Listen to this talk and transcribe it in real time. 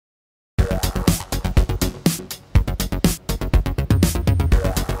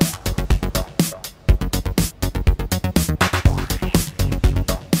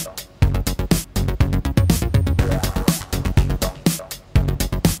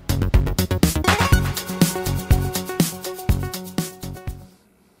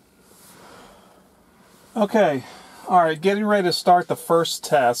Okay, all right, getting ready to start the first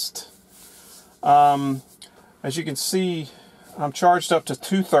test. As you can see, I'm charged up to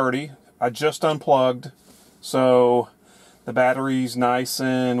 230. I just unplugged, so the battery's nice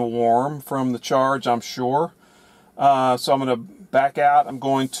and warm from the charge, I'm sure. So I'm going to back out. I'm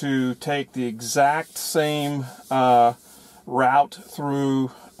going to take the exact same route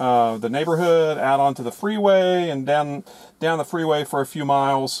through the neighborhood, out onto the freeway, and down the freeway for a few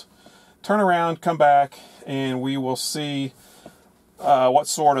miles. Turn around, come back, and we will see what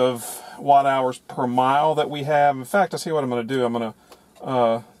sort of watt hours per mile that we have. In fact, I'll see what I'm going to do. I'm going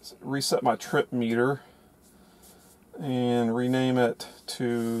to reset my trip meter and rename it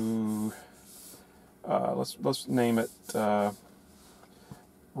to let's name it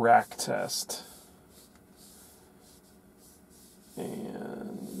rack test,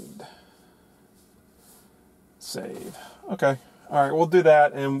 and save. Okay. All right, we'll do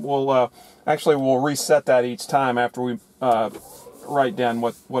that, and we'll reset that each time after we write down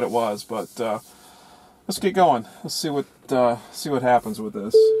what it was. But let's get going. Let's see what happens with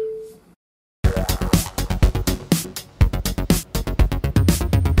this.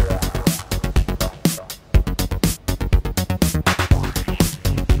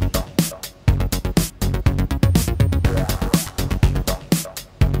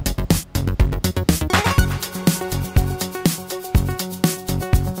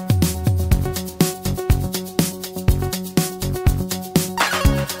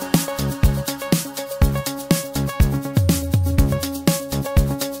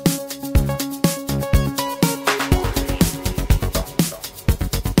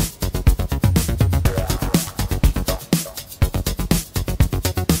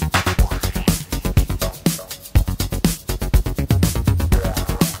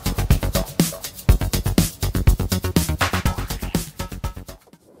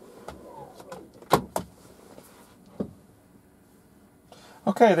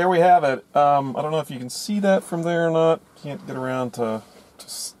 Okay, there we have it. I don't know if you can see that from there or not. Can't get around to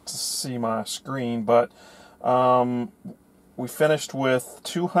see my screen, but we finished with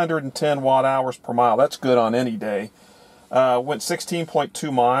 210 watt hours per mile. That's good on any day. Went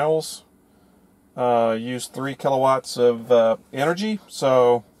 16.2 miles. Used 3 kilowatts of energy.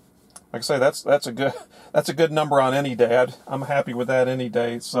 So, like I say, that's a good number on any day. I'm happy with that any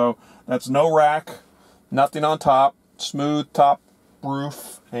day. So that's no rack, nothing on top, smooth top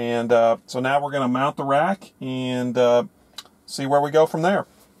roof, and so now we're going to mount the rack and see where we go from there.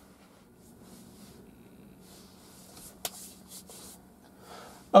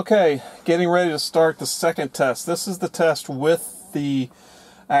 Okay, getting ready to start the second test. This is the test with the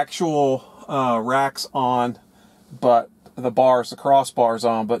actual racks on, but the crossbars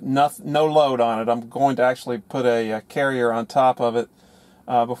on, but no load on it. I'm going to actually put a carrier on top of it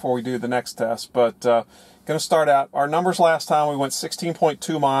before we do the next test, but going to start out. Our numbers last time, we went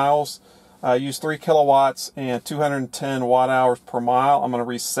 16.2 miles, used 3 kilowatts and 210 watt hours per mile. I'm going to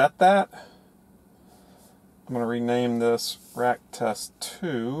reset that. I'm going to rename this rack test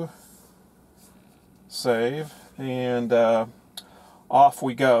 2. Save, and off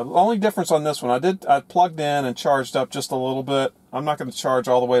we go. The only difference on this one, I plugged in and charged up just a little bit. I'm not going to charge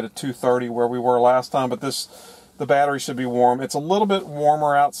all the way to 230 where we were last time, but the battery should be warm. It's a little bit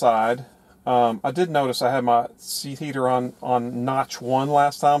warmer outside. I did notice I had my seat heater on notch 1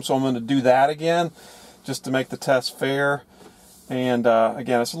 last time, so I'm going to do that again just to make the test fair. And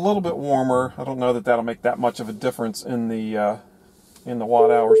again, it's a little bit warmer. I don't know that that'll make that much of a difference in the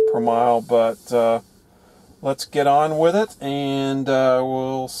watt hours per mile, but let's get on with it, and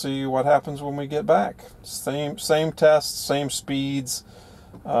we'll see what happens when we get back. Same test, same speeds,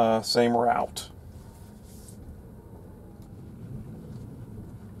 same route.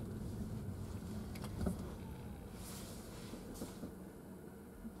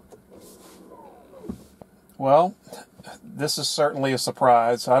 Well, this is certainly a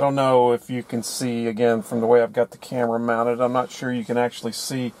surprise. I don't know if you can see, again, from the way I've got the camera mounted. I'm not sure you can actually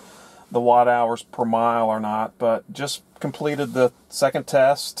see the watt hours per mile or not, but just completed the second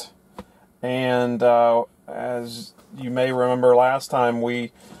test. And as you may remember last time,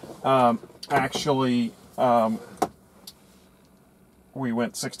 we we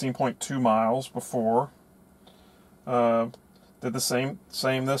went 16.2 miles before. Did the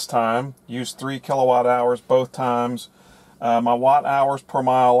same this time. Used 3 kilowatt hours both times. My watt hours per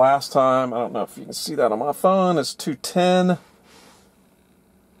mile last time, I don't know if you can see that on my phone, is 210.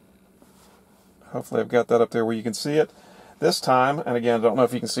 Hopefully I've got that up there where you can see it. This time, and again, I don't know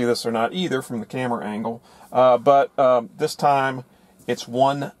if you can see this or not either from the camera angle, but this time it's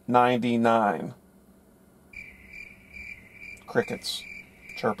 199. Crickets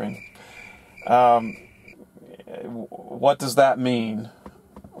chirping. what does that mean?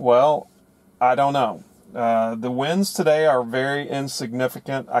 Well, I don't know. The winds today are very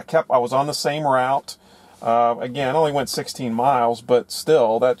insignificant. I was on the same route. Again, I only went 16 miles, but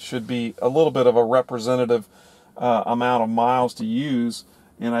still, that should be a little bit of a representative amount of miles to use.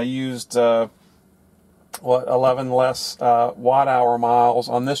 And I used 11 less watt-hour miles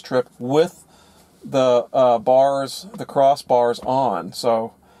on this trip with the the crossbars on.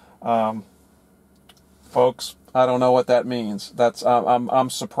 So, folks, I don't know what that means. That's I'm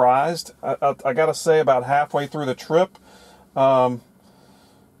surprised. I got to say, about halfway through the trip,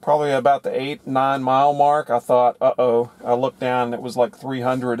 probably about the 8-9 mile mark, I thought, uh-oh. I looked down and it was like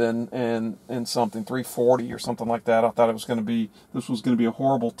 300 and something, 340 or something like that. I thought this was going to be a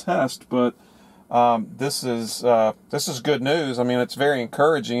horrible test, but this is good news. I mean, it's very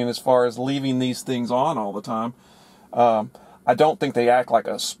encouraging as far as leaving these things on all the time. I don't think they act like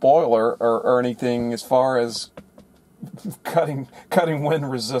a spoiler or anything as far as cutting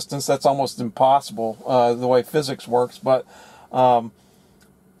wind resistance. That's almost impossible the way physics works, but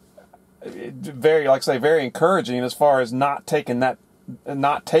very, like I say, very encouraging as far as not taking a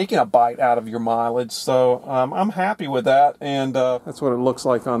bite out of your mileage. So I'm happy with that, and that's what it looks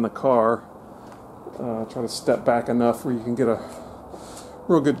like on the car. Try to step back enough where you can get a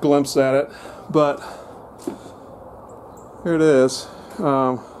real good glimpse at it, but here it is.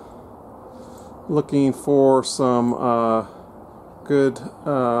 Looking for some good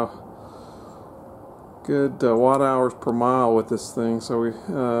watt hours per mile with this thing. So we,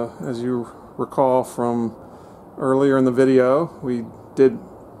 as you recall from earlier in the video, we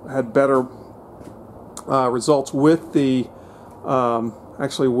had better results with the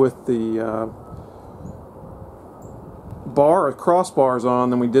crossbars on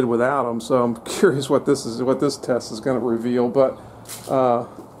than we did without them. So I'm curious what this test is going to reveal. But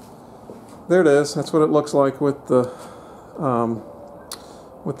there it is. That's what it looks like with the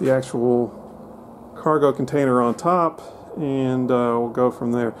actual cargo container on top, and we'll go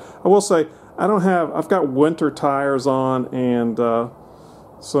from there. I will say I've got winter tires on and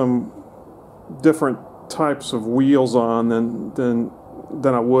some different types of wheels on than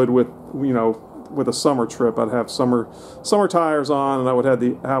I would with with a summer trip. I'd have summer tires on, and I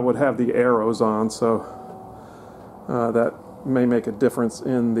would have the arrows on, so that may make a difference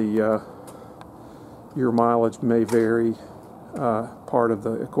in the your mileage may vary part of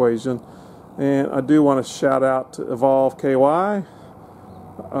the equation. And I do want to shout out to Evolve KY,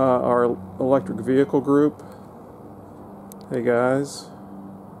 our electric vehicle group. Hey guys.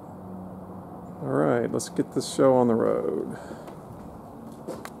 Alright, let's get this show on the road.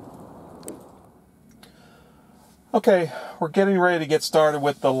 Okay, we're getting ready to get started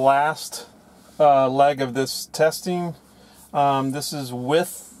with the last leg of this testing. This is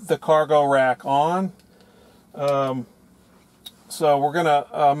with the cargo rack on. So I'm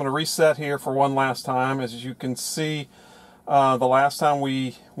gonna reset here for one last time. As you can see, the last time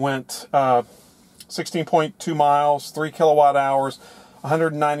we went 16.2 miles, 3 kilowatt hours,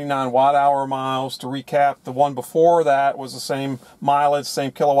 199 watt-hour miles. To recap, the one before that was the same mileage,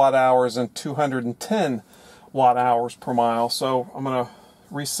 same kilowatt hours, and 210 watt-hours per mile. So I'm going to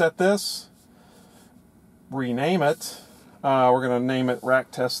reset this, rename it. We're going to name it Rack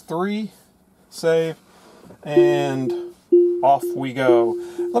Test 3, save, and off we go.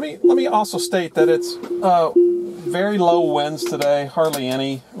 Let me also state that it's very low winds today, hardly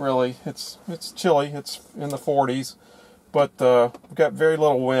any really. It's chilly. It's in the 40s. But we've got very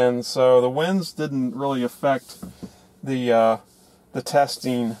little wind, so the winds didn't really affect the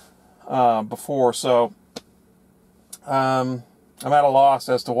testing before. So I'm at a loss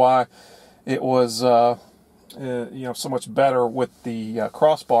as to why it was so much better with the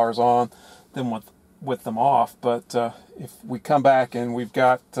crossbars on than with them off. But if we come back and we've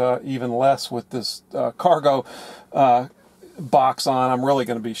got even less with this cargo box on, I'm really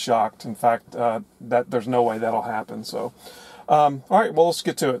going to be shocked. In fact, that there's no way that'll happen. So, all right, well, let's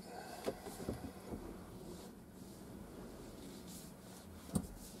get to it.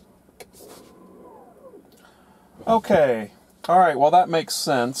 Okay, all right, well, that makes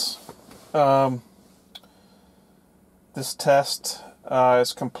sense. This test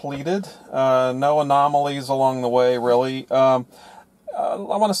is completed. No anomalies along the way, really. I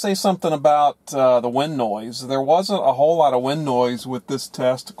want to say something about the wind noise. There wasn't a whole lot of wind noise with this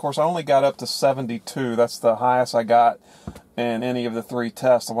test. Of course, I only got up to 72. That's the highest I got in any of the three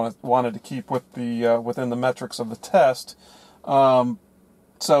tests. I wanted to keep with the within the metrics of the test.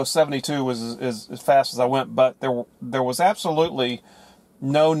 So 72 was as fast as I went, but there was absolutely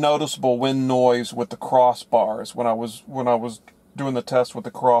no noticeable wind noise with the crossbars when I was doing the test with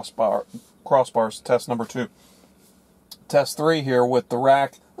the crossbars, test number 2. test 3 here with the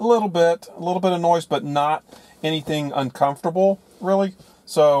rack. A little bit of noise, but not anything uncomfortable, really.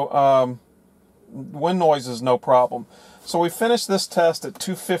 So wind noise is no problem. So we finished this test at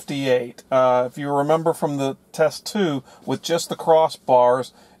 258. If you remember from the test 2, with just the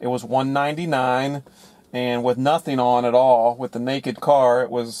crossbars, it was 199, and with nothing on at all, with the naked car, it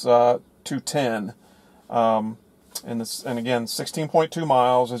was 210. And again, 16.2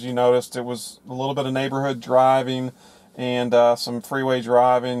 miles, as you noticed. It was a little bit of neighborhood driving and some freeway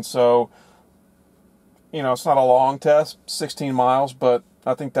driving. So, you know, it's not a long test, 16 miles, but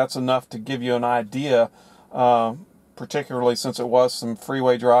I think that's enough to give you an idea, particularly since it was some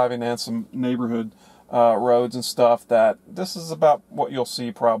freeway driving and some neighborhood roads and stuff, that this is about what you'll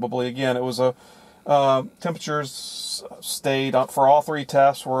see probably. Again, it was a temperatures stayed up for all 3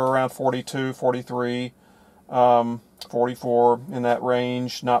 tests were around 42, 43, 44, in that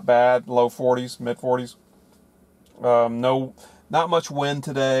range. Not bad. Low 40s, mid 40s. Not much wind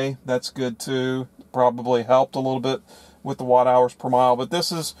today. That's good too. Probably helped a little bit with the watt hours per mile, but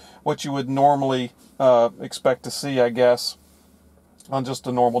this is what you would normally expect to see, I guess, on just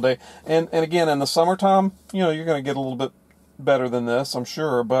a normal day. And again, in the summertime, you know, you're going to get a little bit better than this, I'm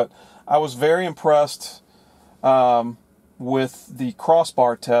sure. But I was very impressed with the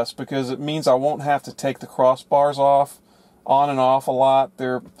crossbar test, because it means I won't have to take the crossbars off, on and off a lot.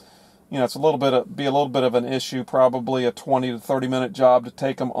 They're, you know, it's be a little bit of an issue, probably a 20 to 30 minute job to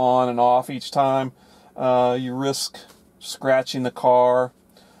take them on and off each time. You risk scratching the car,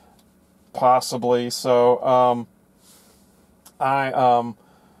 possibly. So I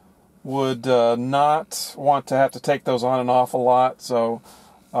would not want to have to take those on and off a lot. So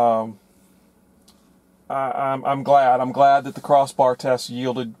I'm glad that the crossbar test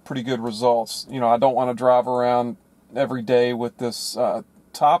yielded pretty good results. You know, I don't want to drive around every day with this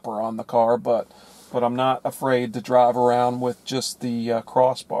topper on the car, but I'm not afraid to drive around with just the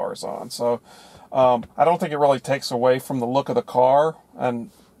crossbars on. So I don't think it really takes away from the look of the car, and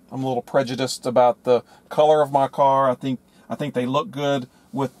I'm a little prejudiced about the color of my car. I think they look good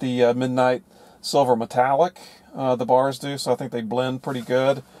with the midnight silver metallic. The bars do, so I think they blend pretty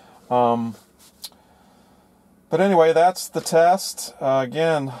good. But anyway, that's the test.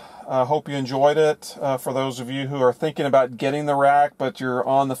 Again, I hope you enjoyed it. For those of you who are thinking about getting the rack, but you're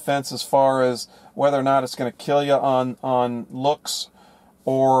on the fence as far as whether or not it's going to kill you on looks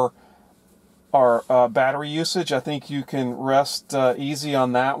or battery usage, I think you can rest easy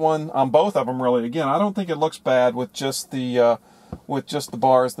on that one. On both of them, really. Again, I don't think it looks bad with just the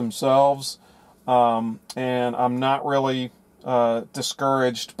bars themselves, and I'm not really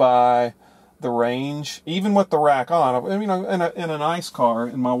discouraged by the range, even with the rack on. You know, in a nice car,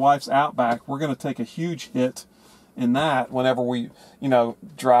 in my wife's Outback, we're going to take a huge hit in that whenever we, you know,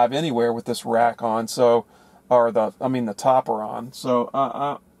 drive anywhere with this rack on. So, the topper on.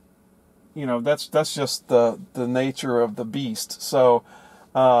 So, you know, that's just the nature of the beast. So,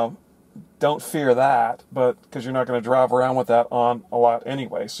 don't fear that, but because you're not going to drive around with that on a lot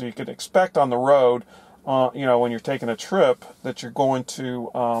anyway. So you could expect on the road, you know, when you're taking a trip, that you're going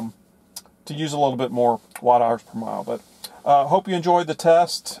to use a little bit more watt hours per mile. But hope you enjoyed the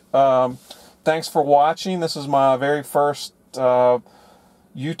test. Thanks for watching. This is my very first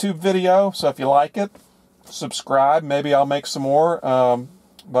YouTube video, so if you like it, subscribe. Maybe I'll make some more.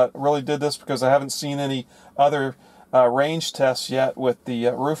 But really did this because I haven't seen any other range tests yet with the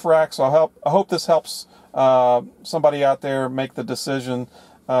roof rack. So I hope this helps somebody out there make the decision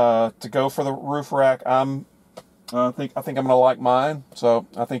to go for the roof rack. I think I'm going to like mine, so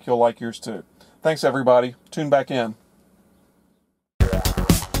I think you'll like yours too. Thanks, everybody. Tune back in.